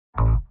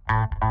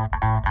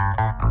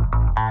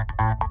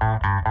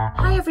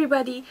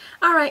everybody.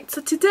 Alright, so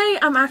today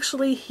I'm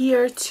actually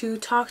here to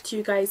talk to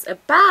you guys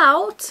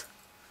about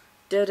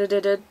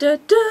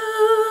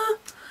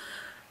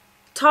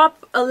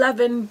top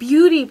 11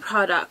 beauty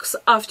products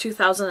of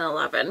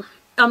 2011.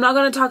 I'm not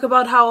going to talk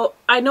about how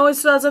I know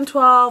it's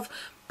 2012,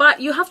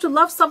 but you have to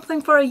love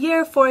something for a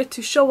year for it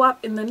to show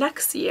up in the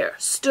next year,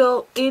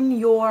 still in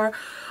your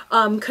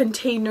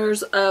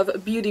containers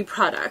of beauty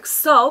products.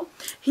 So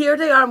here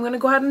they are. I'm going to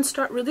go ahead and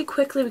start really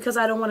quickly because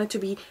I don't want it to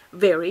be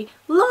very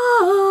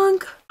long.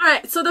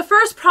 Alright, so the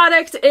first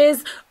product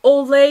is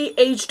Olay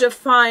Age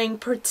Defying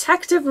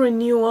Protective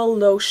Renewal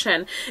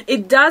Lotion.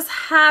 It does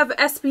have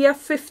SPF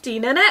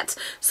 15 in it,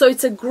 so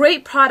it's a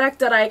great product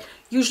that I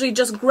usually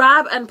just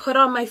grab and put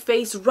on my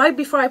face right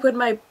before I put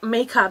my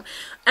makeup.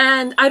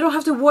 And I don't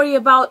have to worry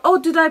about, oh,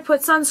 did I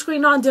put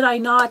sunscreen on? Did I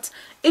not?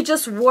 It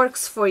just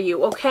works for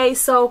you, okay?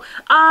 So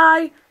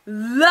I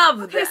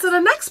love this. Okay, so the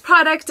next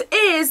product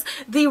is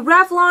the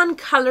Revlon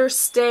Color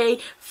Stay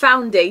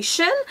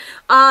Foundation.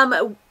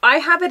 I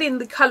have it in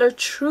the color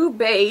True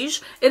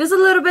Beige. It is a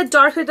little bit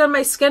darker than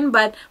my skin,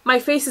 but my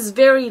face is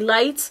very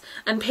light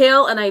and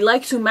pale, and I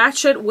like to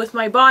match it with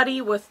my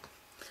body, with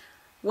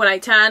when I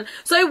tan,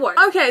 so it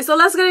works. Okay, so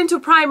let's get into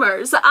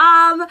primers.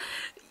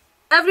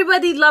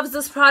 Everybody loves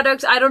this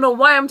product. I don't know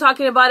why I'm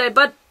talking about it,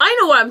 but I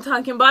know why I'm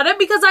talking about it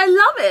because I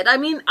love it. I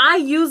mean, I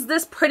use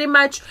this pretty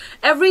much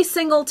every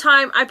single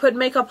time I put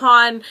makeup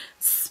on,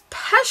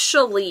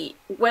 especially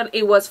when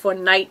it was for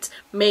night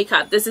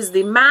makeup. This is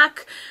the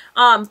MAC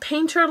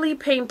Painterly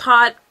Paint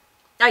Pot.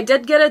 I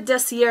did get it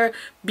this year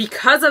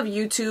because of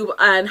YouTube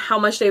and how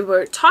much they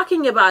were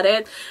talking about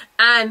it,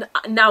 and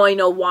now I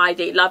know why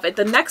they love it.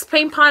 The next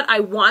paint pot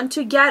I want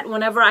to get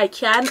whenever I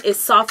can is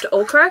Soft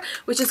Ochre,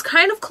 which is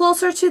kind of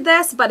closer to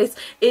this, but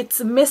it's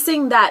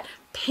missing that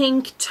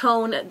pink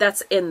tone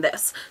that's in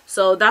this.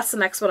 So that's the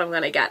next one I'm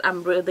gonna get.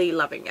 I'm really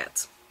loving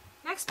it.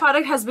 Next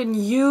product has been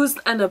used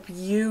and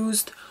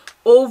abused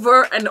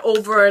over and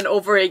over and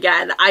over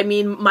again. I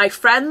mean, my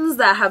friends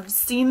that have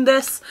seen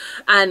this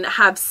and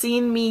have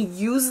seen me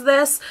use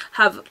this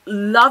have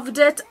loved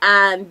it,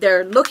 and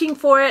they're looking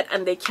for it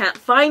and they can't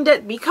find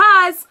it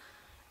because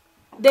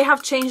they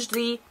have changed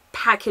the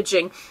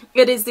packaging.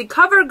 It is the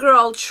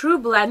CoverGirl True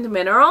Blend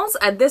Minerals,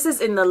 and this is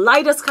in the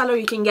lightest color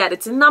you can get.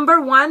 It's in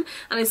 #1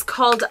 and it's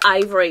called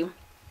Ivory.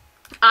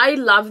 I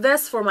love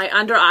this for my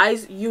under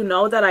eyes. You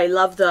know that I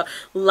love the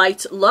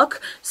light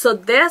look, so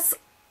this,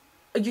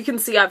 you can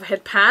see I've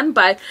hit pan,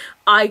 but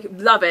I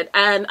love it.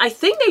 And I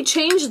think they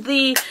changed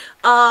the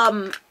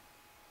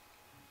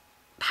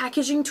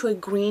packaging to a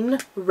green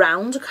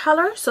round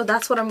color, so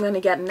that's what I'm going to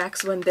get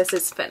next when this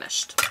is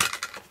finished.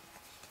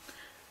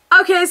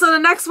 Okay, so the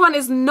next one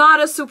is not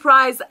a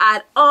surprise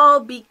at all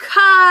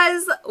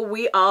because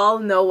we all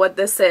know what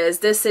this is.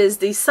 This is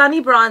the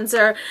Sunny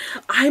Bronzer.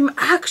 I'm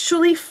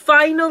actually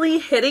finally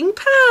hitting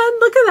pan.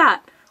 Look at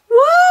that.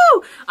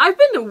 Woo! I've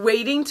been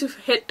waiting to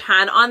hit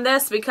pan on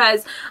this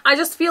because I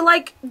just feel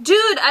like,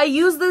 dude, I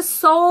use this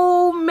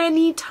so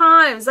many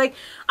times. Like,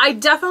 I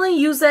definitely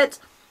use it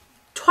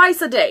twice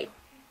a day.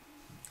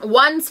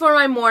 Once for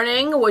my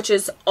morning, which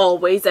is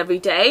always every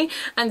day,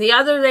 and the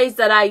other days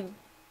that I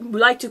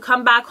like to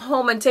come back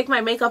home and take my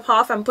makeup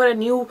off and put a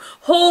new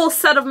whole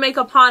set of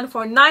makeup on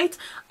for night,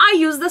 I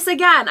use this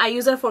again. I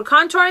use it for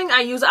contouring.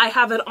 I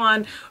have it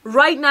on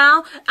right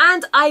now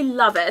and I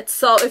love it.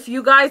 So if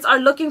you guys are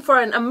looking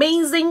for an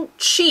amazing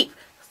cheap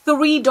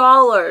 $3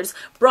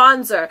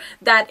 bronzer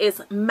that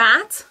is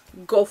matte,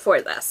 go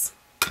for this.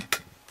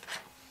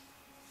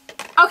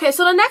 Okay,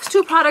 so the next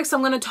two products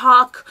I'm going to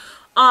talk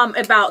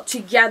about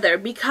together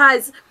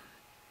because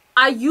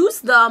I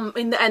use them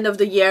in the end of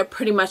the year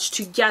pretty much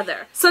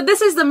together. So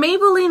this is the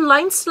Maybelline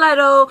Line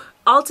Stiletto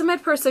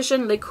Ultimate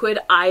Precision Liquid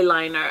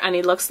Eyeliner, and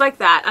it looks like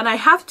that. And I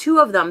have two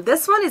of them.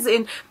 This one is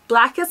in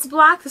Blackest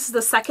Black. This is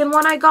the second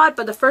one I got,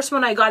 but the first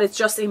one I got is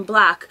just in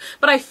black.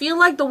 But I feel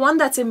like the one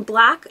that's in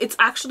black, it's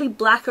actually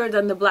blacker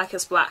than the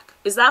Blackest Black.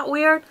 Is that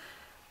weird?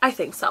 I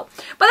think so.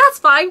 But that's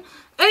fine.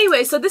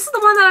 Anyway, so this is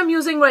the one that I'm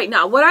using right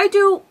now. What I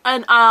do,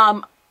 and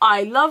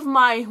I love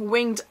my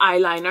winged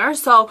eyeliner,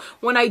 so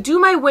when I do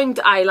my winged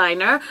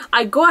eyeliner,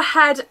 I go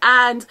ahead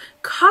and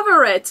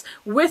cover it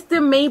with the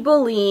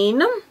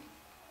Maybelline,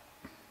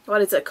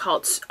 what is it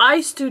called?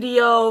 Eye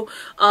Studio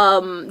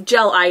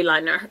gel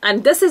eyeliner,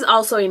 and this is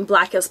also in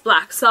Blackest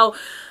Black. So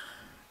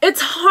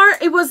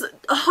it was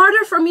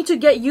harder for me to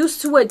get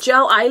used to a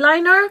gel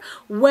eyeliner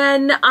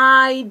when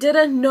I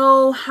didn't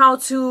know how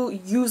to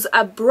use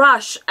a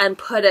brush and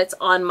put it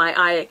on my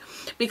eye,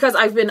 because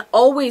I've been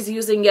always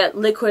using it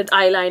liquid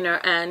eyeliner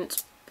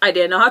and I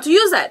didn't know how to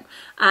use it,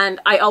 and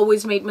I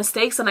always made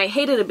mistakes and I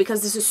hated it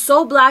because this is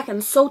so black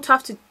and so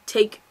tough to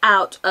take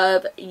out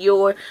of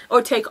your,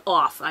 or take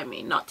off, I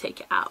mean, not take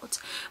it out.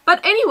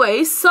 But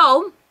anyway,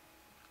 so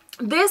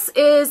this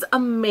is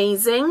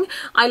amazing.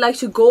 I like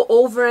to go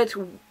over it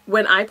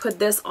when I put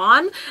this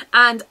on,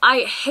 and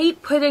I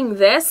hate putting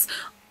this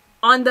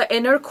on the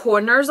inner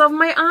corners of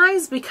my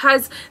eyes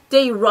because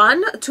they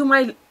run to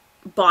my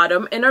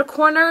bottom inner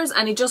corners,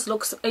 and it just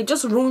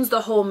ruins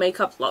the whole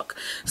makeup look.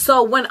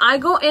 So when I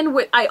go in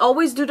with, I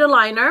always do the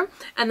liner,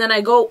 and then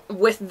I go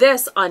with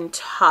this on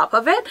top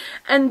of it,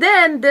 and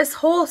then this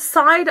whole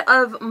side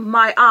of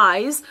my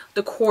eyes,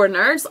 the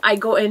corners, I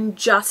go in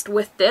just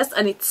with this,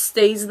 and it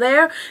stays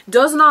there,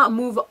 does not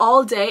move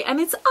all day, and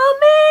it's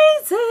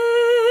amazing.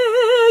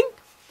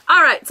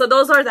 All right, so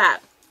those are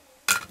that.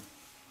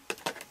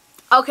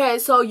 Okay,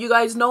 so you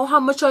guys know how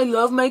much I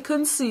love my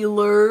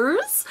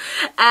concealers,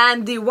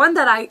 and the one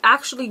that I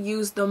actually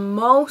used the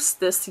most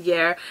this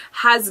year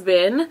has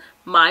been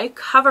my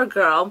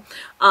CoverGirl.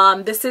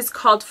 This is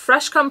called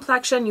Fresh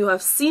Complexion. You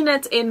have seen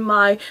it in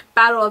my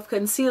Battle of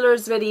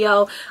Concealers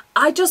video.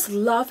 I just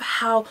love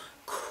how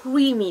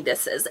creamy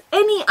this is.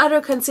 Any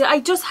other concealer, I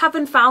just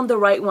haven't found the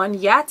right one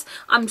yet.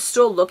 I'm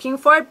still looking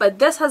for it, but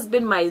this has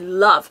been my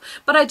love.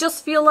 But I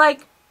just feel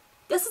like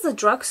this is a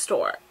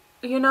drugstore.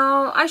 You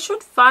know, I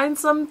should find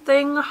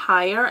something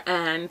higher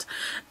end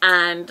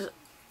and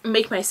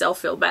make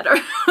myself feel better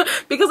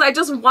because I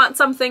just want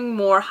something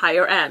more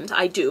higher end.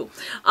 I do.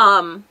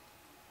 I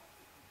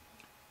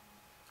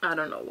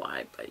don't know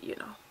why, but you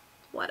know,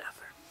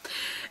 whatever.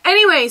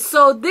 Anyway,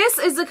 so this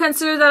is the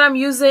concealer that I'm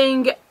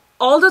using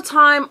all the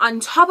time on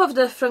top of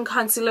the different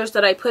concealers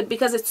that I put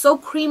because it's so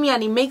creamy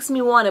and it makes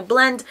me want to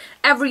blend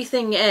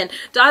everything in.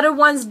 The other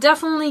ones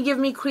definitely give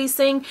me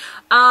creasing.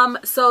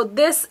 So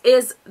this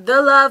is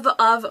the love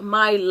of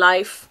my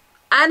life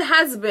and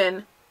has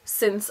been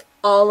since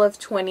all of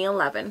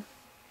 2011.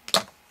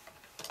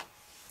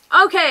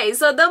 Okay,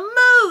 so the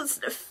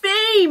most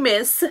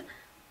famous...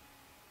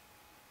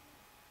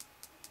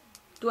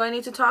 Do I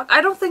need to talk? I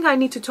don't think I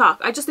need to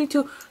talk. I just need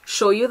to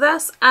show you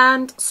this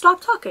and stop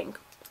talking.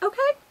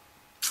 Okay?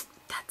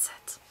 That's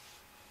it.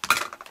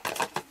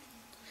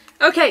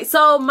 Okay,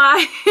 so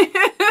my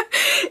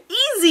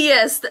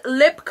easiest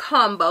lip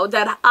combo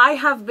that I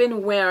have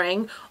been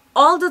wearing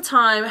all the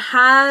time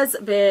has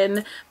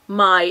been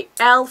my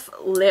e.l.f.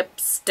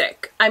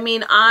 lipstick. I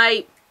mean,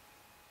 I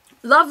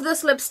love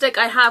this lipstick.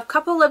 I have a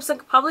couple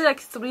lipsticks, probably like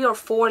 3 or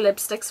 4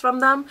 lipsticks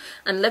from them,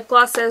 and lip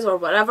glosses or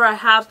whatever I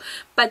have,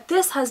 but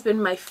this has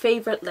been my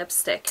favorite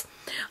lipstick.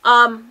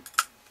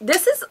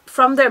 This is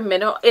from their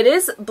mineral. It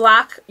is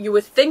black. You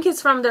would think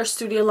it's from their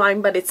studio line,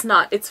 but it's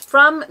not. It's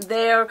from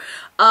their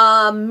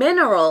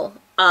mineral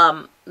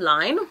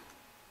line,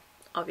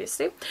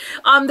 obviously.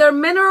 Their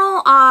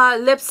mineral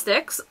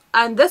lipsticks,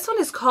 and this one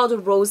is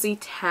called Rosy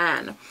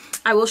Tan.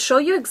 I will show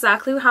you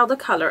exactly how the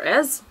color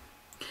is.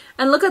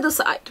 And look at the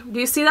side. Do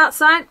you see that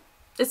side?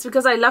 It's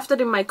because I left it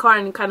in my car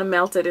and it kind of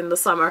melted in the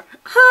summer.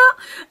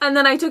 And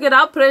then I took it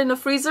out, put it in the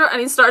freezer,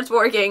 and it starts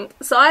working.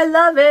 So I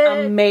love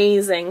it.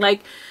 Amazing.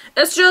 Like,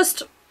 it's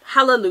just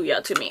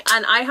hallelujah to me.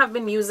 And I have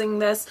been using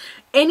this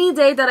any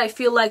day that I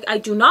feel like I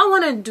do not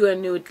want to do a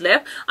nude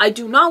lip. I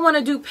do not want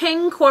to do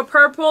pink or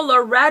purple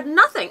or red.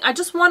 Nothing. I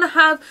just want to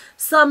have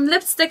some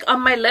lipstick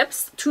on my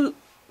lips to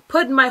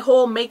put my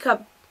whole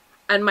makeup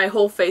and my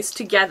whole face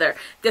together.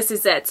 This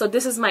is it. So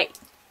this is my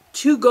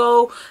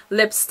to-go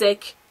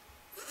lipstick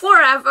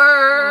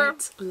forever.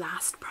 Right.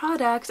 Last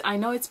product. I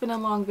know it's been a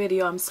long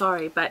video, I'm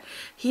sorry, but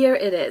here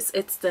it is.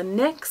 It's the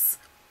NYX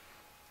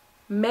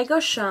Mega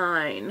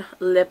Shine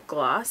lip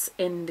gloss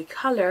in the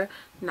color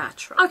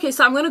Natural. Okay,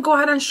 so I'm going to go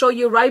ahead and show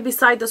you right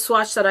beside the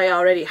swatch that I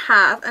already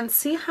have and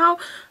see how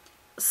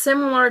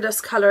similar this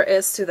color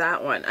is to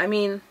that one. I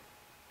mean,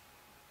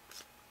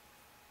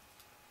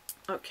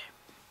 okay.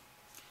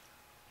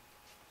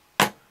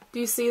 Do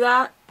you see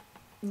that?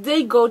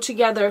 They go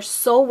together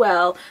so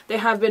well. They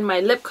have been my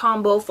lip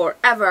combo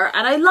forever,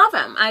 and I love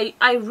them.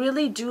 I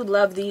really do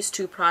love these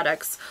two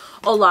products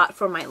a lot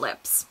for my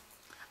lips.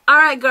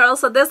 Alright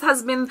girls, so this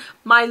has been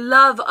my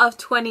love of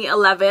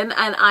 2011,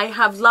 and I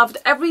have loved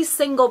every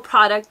single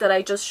product that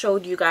I just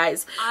showed you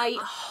guys. I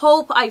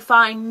hope I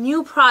find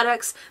new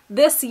products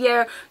this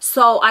year,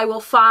 so I will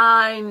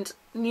find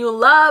new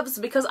loves,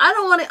 because I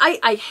don't want to,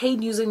 I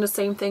hate using the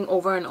same thing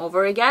over and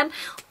over again,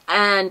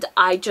 and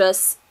I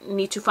just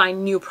need to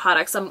find new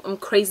products. I'm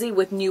crazy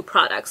with new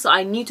products, so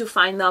I need to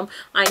find them.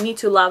 I need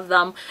to love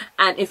them.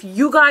 And if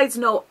you guys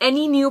know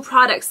any new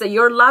products that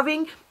you're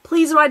loving,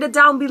 please write it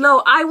down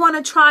below. I want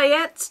to try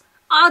it.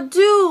 I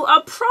do.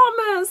 I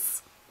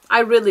promise. I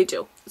really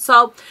do.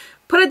 So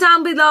put it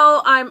down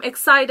below. I'm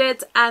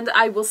excited, and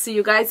I will see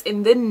you guys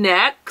in the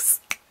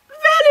next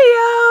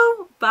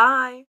video. Bye.